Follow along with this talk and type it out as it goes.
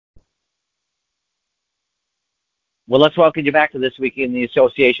Well, let's welcome you back to This Week in the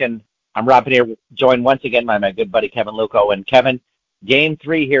Association. I'm Rob Pannier, joined once again by my good buddy Kevin Luckow. And Kevin, Game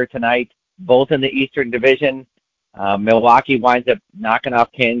 3 here tonight, both in the Eastern Division. Milwaukee winds up knocking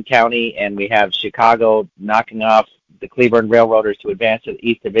off Kane County, and we have Chicago knocking off the Cleburne Railroaders to advance to the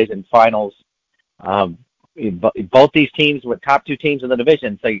East Division Finals. Both these teams were top two teams in the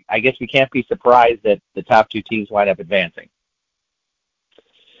division, so I guess we can't be surprised that the top two teams wind up advancing.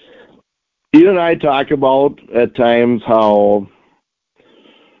 You and I talk about at times how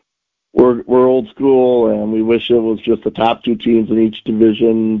we're old school and we wish it was just the top two teams in each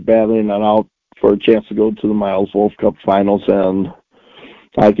division battling it out for a chance to go to the Miles Wolff Cup Finals, and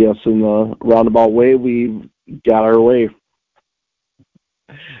I guess in the roundabout way we got our way.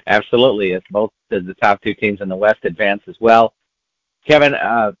 Absolutely. It's both the top two teams in the West advance as well. Kevin,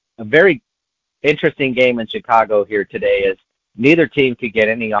 a very interesting game in Chicago here today is neither team could get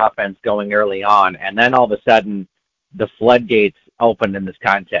any offense going early on, and then all of a sudden the floodgates opened in this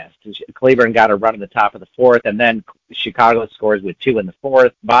contest. Cleburne got a run in the top of the fourth, and then Chicago scores with 2 in the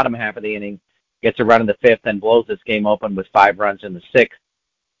fourth. Bottom half of the inning gets a run in the fifth and blows this game open with 5 runs in the sixth.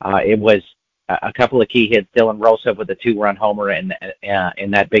 It was a couple of key hits. Dylan Rosa with a 2-run homer in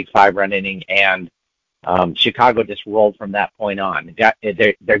that big 5-run inning, and Chicago just rolled from that point on.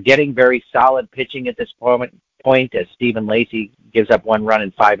 They're getting very solid pitching at this point as Stephen Lacey gives up 1 run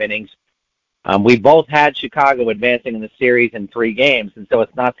in 5 innings. We both had Chicago advancing in the series in 3 games, and so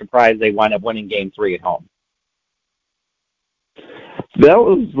it's not surprised they wind up winning Game 3 at home. That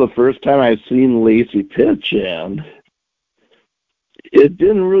was the first time I've seen Lacey pitch, and it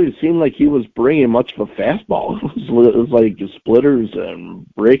didn't really seem like he was bringing much of a fastball. It was like splitters and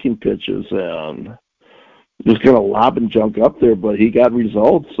breaking pitches and just going to lob and junk up there, but he got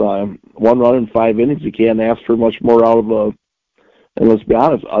results. 1 run in 5 innings. You can't ask for much more out of and let's be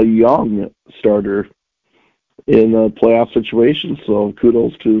honest, a young starter in a playoff situation, so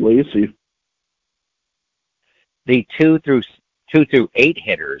kudos to Lacey. The 2 through 8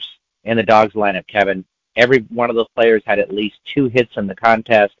 hitters in the Dogs lineup, Kevin, every one of those players had at least 2 hits in the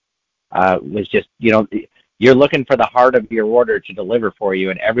contest. Was just, you're looking for the heart of your order to deliver for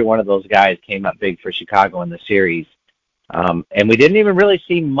you, and every one of those guys came up big for Chicago in the series. And we didn't even really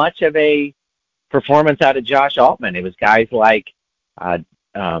see much of a performance out of Josh Altman. It was guys like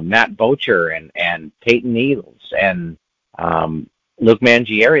Matt Bocher and Peyton Needles and Luke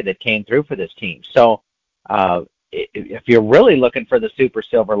Mangieri that came through for this team. So if you're really looking for the super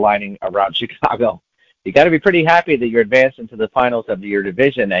silver lining around Chicago, you got to be pretty happy that you're advancing to the finals of your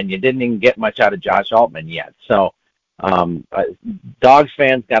division, and you didn't even get much out of Josh Altman yet. So Dogs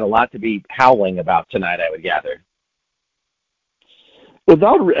fans got a lot to be howling about tonight, I would gather.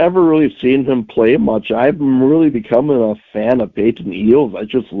 Without ever really seeing him play much, I'm really becoming a fan of Peyton Eales. I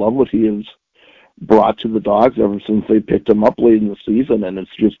just love what he has brought to the Dogs ever since they picked him up late in the season, and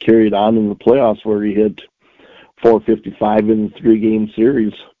it's just carried on in the playoffs where he hit .455 in the 3-game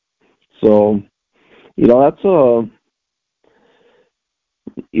series. So, that's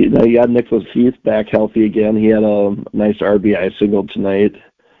you got Nicholas Heath back healthy again. He had a nice RBI single tonight.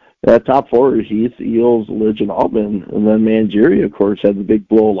 That top 4, Heath, Eales, Lidge, and Altman. And then Mangieri, of course, had the big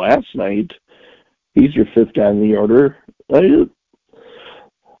blow last night. He's your 5th guy in the order. The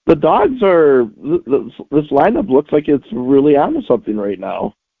Dogs are, this lineup looks like it's really onto something right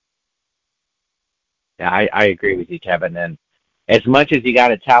now. Yeah, I agree with you, Kevin. And as much as you got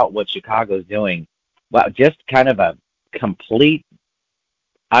to tout what Chicago's doing, well, just kind of a complete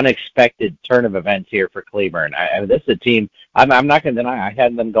unexpected turn of events here for Cleburne. This is a team, I'm not going to deny, I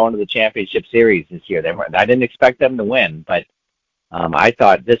had them going to the championship series this year. I didn't expect them to win, but I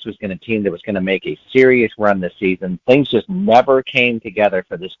thought this was going to team that was going to make a serious run this season. Things just never came together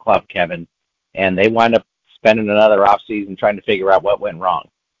for this club, Kevin, and they wind up spending another offseason trying to figure out what went wrong.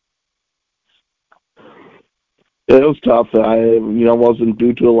 It was tough. Wasn't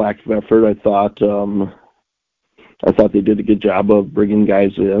due to a lack of effort. I thought they did a good job of bringing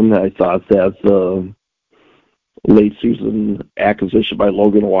guys in. I thought that the late season acquisition by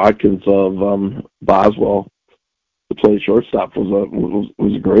Logan Watkins of Boswell to play shortstop was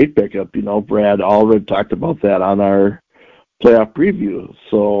a great pickup. Brad Allred talked about that on our playoff preview.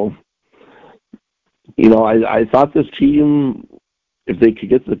 So, I thought this team, if they could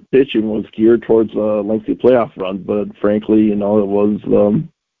get the pitching, was geared towards a lengthy playoff run. But frankly, it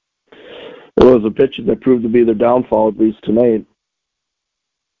was a pitch that proved to be their downfall, at least tonight.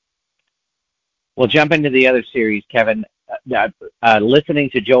 We'll jump into the other series, Kevin.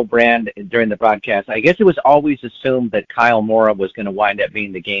 Listening to Joe Brand during the broadcast, I guess it was always assumed that Kyle Mora was going to wind up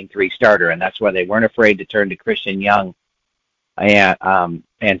being the Game 3 starter, and that's why they weren't afraid to turn to Christian Young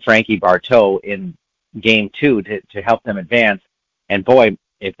and Frankie Bartow in game 2 to help them advance. And boy,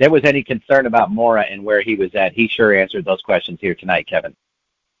 if there was any concern about Mora and where he was at, he sure answered those questions here tonight, Kevin.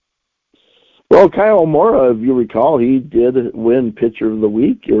 Well, Kyle Mora, if you recall, he did win Pitcher of the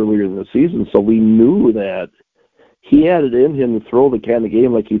Week earlier in the season, so we knew that he had it in him to throw the kind of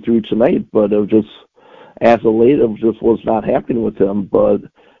game like he threw tonight, but it was just, as of late, it just was not happening with him. But,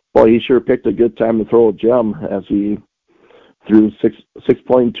 boy, he sure picked a good time to throw a gem as he threw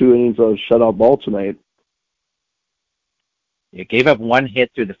 6.2 innings of shutout ball tonight. He gave up 1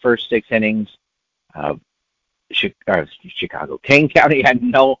 hit through the first 6 innings. Chicago. Kane County had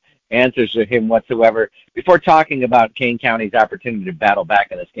no answers to him whatsoever. Before talking about Kane County's opportunity to battle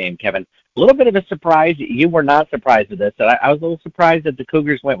back in this game, Kevin, a little bit of a surprise. You were not surprised with this. I was a little surprised that the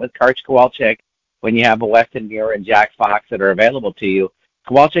Cougars went with Karch Kowalczyk when you have a Weston Muir and Jack Fox that are available to you.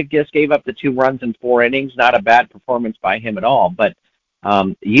 Kowalczyk just gave up the 2 runs in 4 innings. Not a bad performance by him at all. But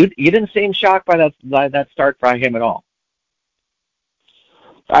you didn't seem shocked by that start by him at all.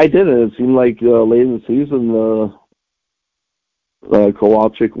 I didn't. It seemed like late in the season,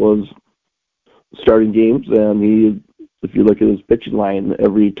 Kowalczyk was starting games, and he, if you look at his pitching line,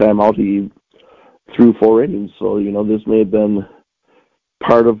 every time out he threw 4 innings. So, this may have been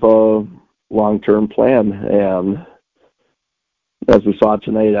part of a long-term plan. And as we saw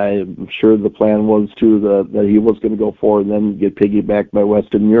tonight, I'm sure the plan was, too, that he was going to go forward and then get piggybacked by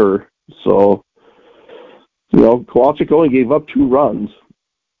Weston Muir. So, Kowalczyk only gave up 2 runs.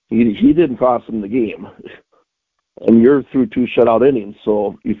 He didn't cost him the game. And Muir threw 2 shutout innings.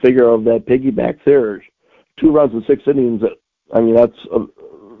 So you figure of that piggyback there, 2 runs in 6 innings, that's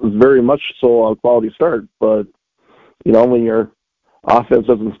very much so a quality start. But, when your offense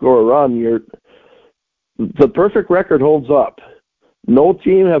doesn't score a run, the perfect record holds up. No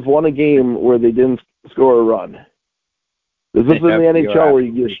team has won a game where they didn't score a run. This is in the NHL where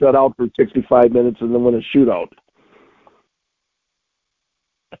you get shut out for 65 minutes and then win a shootout.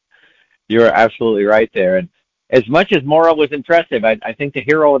 You're absolutely right there. And as much as Mora was impressive, I think the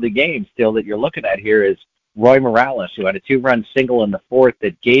hero of the game still that you're looking at here is Roy Morales, who had a 2-run single in the 4th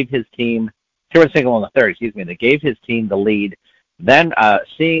that gave his team, 2-run single in the 3rd, that gave his team the lead. Then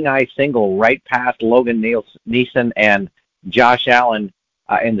seeing eye single right past Logan Neeson and Josh Allen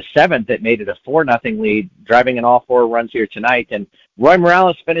in the 7th that made it a 4-0 lead, driving in all 4 runs here tonight. And Roy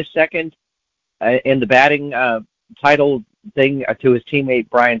Morales finished second in the batting title thing to his teammate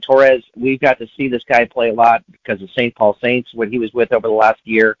Brian Torres. We've got to see this guy play a lot because of St. Paul Saints, what he was with over the last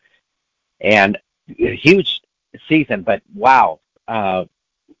year, and a huge season. But wow,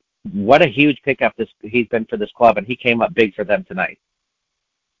 what a huge pickup he's been for this club, and he came up big for them tonight.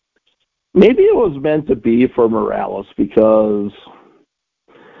 Maybe it was meant to be for Morales because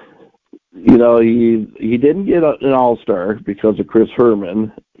he didn't get an All-Star because of Chris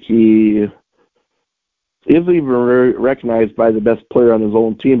Herman. He is even recognized by the best player on his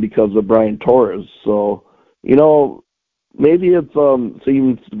own team because of Brian Torres. So, maybe it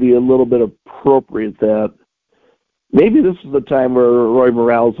seems to be a little bit appropriate that maybe this is the time where Roy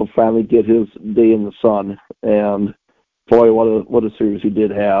Morales will finally get his day in the sun. And boy, what a series he did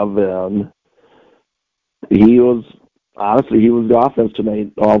have. And he was the offense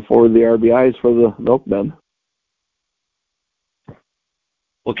tonight, all 4 of the RBIs for the Milkmen.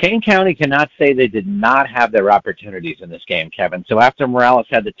 Well, Kane County cannot say they did not have their opportunities in this game, Kevin. So after Morales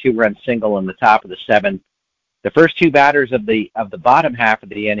had the 2-run single in the top of the 7th, the first 2 batters of the bottom half of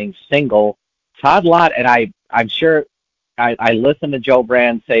the inning single, Todd Lott, and I'm sure I listened to Joe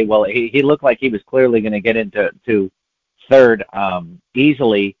Brand say, well, he looked like he was clearly going to get into third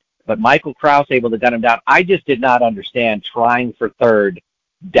easily, but Michael Krause able to gun him down. I just did not understand trying for third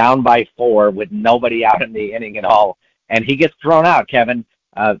down by 4 with nobody out in the inning at all, and he gets thrown out, Kevin.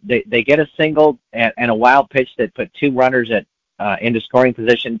 They get a single and a wild pitch that put 2 runners into scoring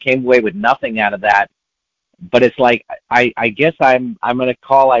position, came away with nothing out of that. But it's like, I guess I'm going to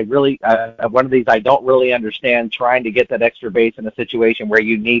call one of these I don't really understand, trying to get that extra base in a situation where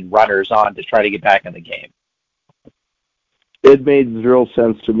you need runners on to try to get back in the game. It made 0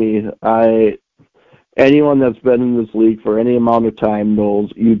 sense to me. Anyone that's been in this league for any amount of time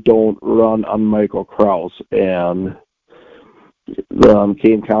knows you don't run on Michael Krause, and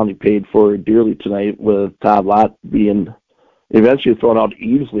Kane County paid for it dearly tonight with Todd Lott being eventually thrown out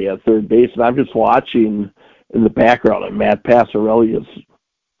easily at third base. And I'm just watching in the background, and Matt Passarelli is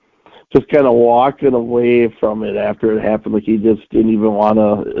just kind of walking away from it after it happened, like he just didn't even want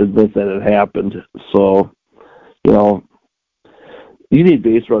to admit that it happened. So, you need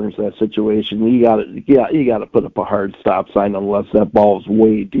base runners in that situation. You got to put up a hard stop sign unless that ball is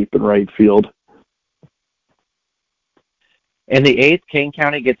way deep in right field. In the eighth, Kane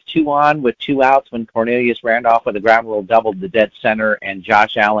County gets 2 on with 2 outs when Cornelius Randolph with a ground rule doubled the dead center and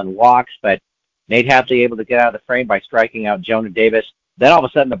Josh Allen walks, but Nate Hadley able to get out of the frame by striking out Jonah Davis. Then all of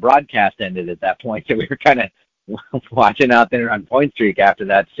a sudden the broadcast ended at that point, so we were kind of watching out there on Point Streak after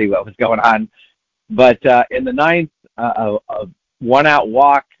that to see what was going on. But in the ninth, a 1-out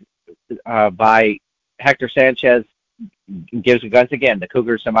walk by Hector Sanchez gives once again the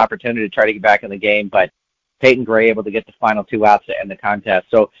Cougars some opportunity to try to get back in the game, but Peyton Gray able to get the final 2 outs to end the contest.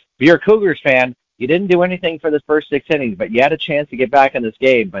 So if you're a Cougars fan, you didn't do anything for the first 6 innings, but you had a chance to get back in this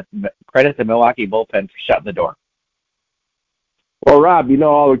game. But credit the Milwaukee bullpen for shutting the door. Well, Rob,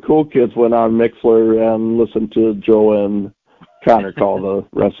 all the cool kids went on Mixler and listened to Joe and Connor call the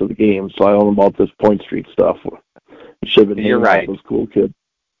rest of the game, so I don't know about this Point Street stuff. Should have been You're right. Those cool kids.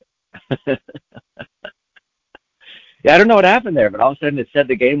 Yeah, I don't know what happened there, but all of a sudden it said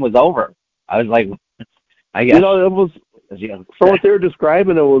the game was over. I was like, I guess. It was, from what they were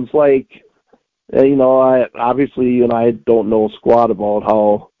describing, it was like, obviously you and I don't know squat about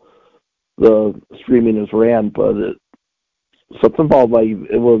how the streaming is ran, but something about like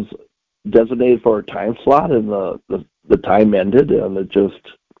it was designated for a time slot and the time ended and it just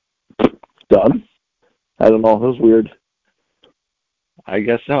done. I don't know. It was weird. I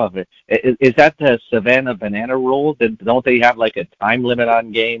guess so. Is that the Savannah Banana rule? Don't they have like a time limit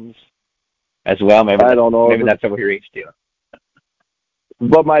on games as well? Maybe I don't know. Maybe that's what we reached to.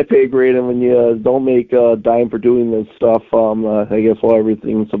 But my pay grade, and when you don't make a dime for doing this stuff, I guess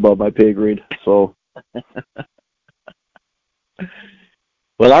everything's above my pay grade. So.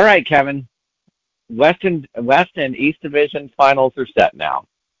 Well, all right, Kevin. West and East Division finals are set now.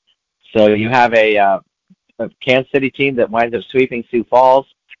 So you have a Kansas City team that winds up sweeping Sioux Falls,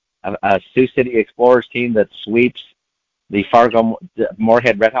 a Sioux City Explorers team that sweeps the Fargo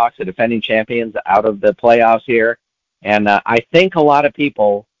Moorhead Redhawks, the defending champions, out of the playoffs here. And I think a lot of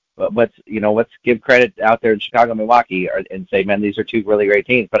people, let's give credit out there in Chicago, Milwaukee, and say, man, these are 2 really great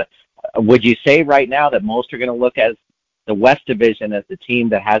teams. But would you say right now that most are going to look at the West Division as the team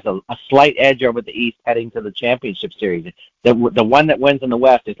that has a slight edge over the East heading to the championship series? The one that wins in the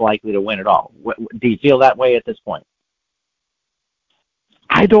West is likely to win it all. Do you feel that way at this point?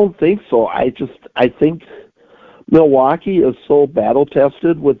 I don't think so. I think Milwaukee is so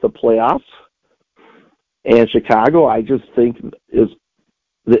battle-tested with the playoffs, and Chicago, I just think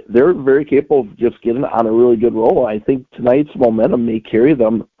they're very capable of just getting on a really good roll. I think tonight's momentum may carry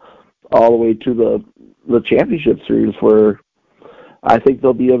them all the way to the championship series, where I think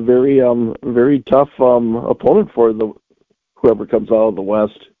they'll be a very very tough opponent for whoever comes out of the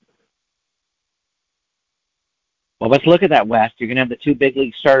West. Well, let's look at that West. You're going to have the 2 big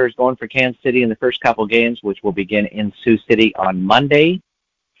league starters going for Kansas City in the first couple games, which will begin in Sioux City on Monday.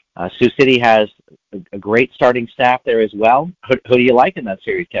 Sioux City has a great starting staff there as well. Who do you like in that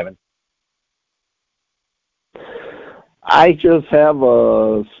series, Kevin? I just have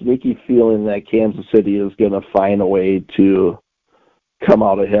a sneaky feeling that Kansas City is going to find a way to come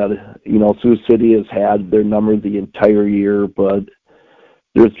out ahead. Sioux City has had their number the entire year, but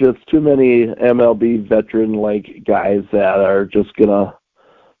there's just too many MLB veteran-like guys that are just going to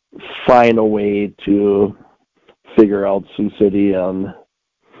find a way to figure out Sioux City, and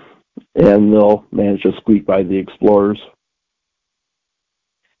they'll manage to squeak by the Explorers.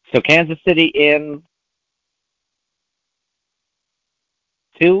 So Kansas City in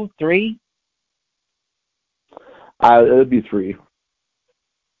 2, 3? It would be 3.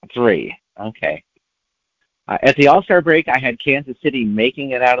 3. Okay. At the All-Star break, I had Kansas City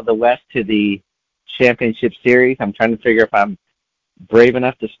making it out of the West to the championship series. I'm trying to figure if I'm brave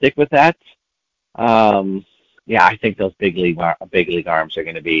enough to stick with that. I think those big league arms are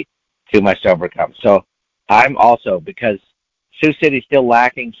going to be too much to overcome. So I'm also, because Sioux City's still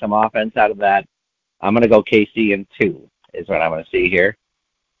lacking some offense out of that, I'm going to go KC in 2 is what I'm going to see here.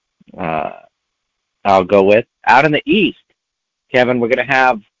 I'll go with. Out in the East, Kevin, we're going to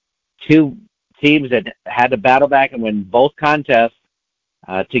have 2 teams that had to battle back and win both contests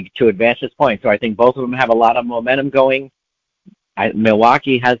to advance this point. So I think both of them have a lot of momentum going.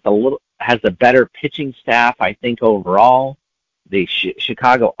 Milwaukee has the better pitching staff, I think, overall. The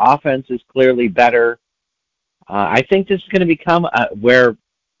Chicago offense is clearly better. I think this is going to become where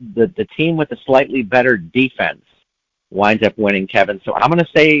the team with a slightly better defense winds up winning, Kevin. So I'm going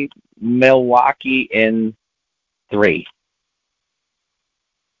to say Milwaukee in 3.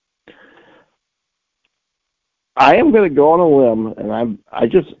 I am going to go on a limb, and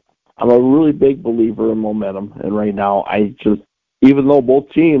I'm a really big believer in momentum. And right now, even though both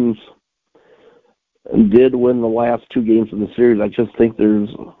teams did win the last 2 games of the series, I just think there's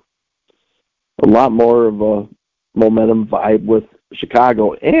a lot more of a momentum vibe with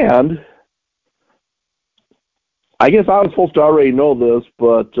Chicago. And I guess I was supposed to already know this,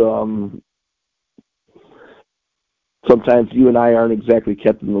 but sometimes you and I aren't exactly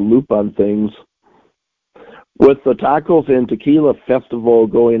kept in the loop on things. With the Tacos and Tequila Festival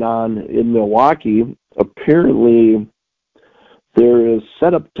going on in Milwaukee, apparently there is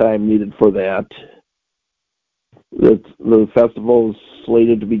setup time needed for that. The festival is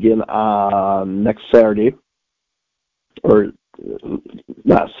slated to begin on next Saturday. Or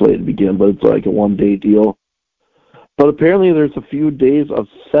not slated to begin, but it's like a one-day deal. But apparently there's a few days of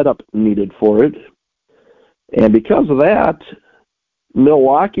setup needed for it. And because of that,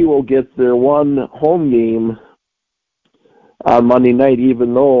 Milwaukee will get their one home game on Monday night,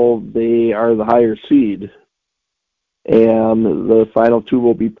 even though they are the higher seed. And the final two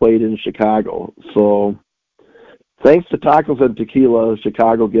will be played in Chicago. So thanks to Tacos and Tequila,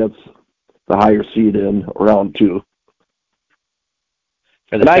 Chicago gets the higher seed in round two.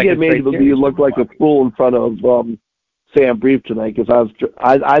 And I get made to look like a fool in front of Sam Brief tonight because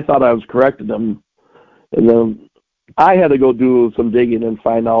I thought I was correcting him, and then I had to go do some digging and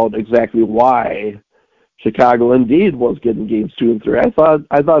find out exactly why Chicago indeed was getting games 2 and 3. I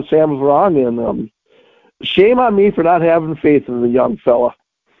thought Sam was wrong, and shame on me for not having faith in the young fella.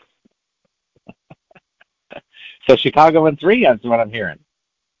 So Chicago in 3, that's what I'm hearing.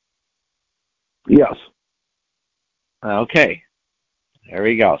 Yes. Okay. There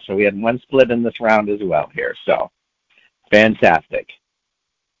we go. So we had one split in this round as well here. So fantastic.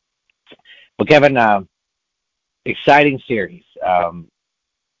 Well, Kevin, exciting series.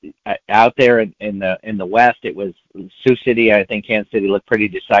 Out there in the West, it was Sioux City. I think Kansas City looked pretty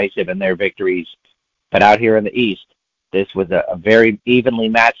decisive in their victories. But out here in the East, this was a very evenly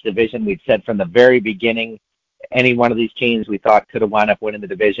matched division. We'd said from the very beginning, any one of these teams we thought could have wound up winning the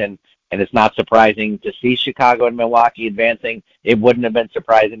division. And it's not surprising to see Chicago and Milwaukee advancing. It wouldn't have been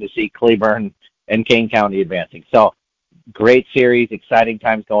surprising to see Cleburne and Kane County advancing. So great series, exciting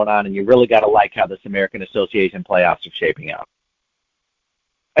times going on, and you really got to like how this American Association playoffs are shaping out.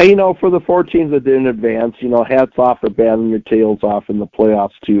 And, for the 4 teams that didn't advance, hats off for batting your tails off in the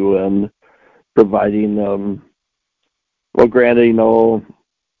playoffs, too, and providing, granted,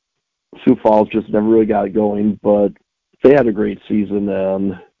 Sioux Falls just never really got it going, but they had a great season,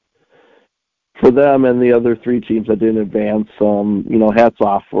 and for them and the other 3 teams that didn't advance, hats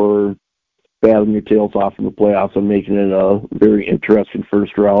off for batting your tails off in the playoffs and making it a very interesting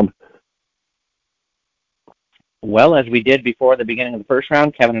first round. Well, as we did before the beginning of the first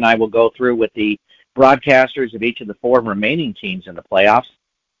round, Kevin and I will go through with the broadcasters of each of the 4 remaining teams in the playoffs.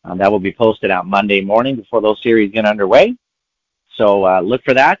 That will be posted out Monday morning before those series get underway. So look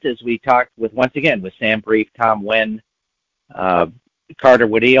for that as we talk once again with Sam Brief, Tom Wynn, Carter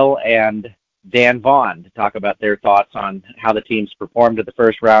Woodeel, and Dan Vaughn to talk about their thoughts on how the teams performed at the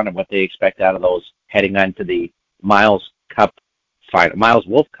first round and what they expect out of those heading on to the Miles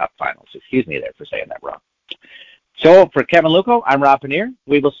Wolff Cup Finals. Excuse me there for saying that wrong. So for Kevin Luckow, I'm Rob Pannier.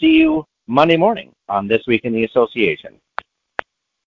 We will see you Monday morning on This Week in the Association.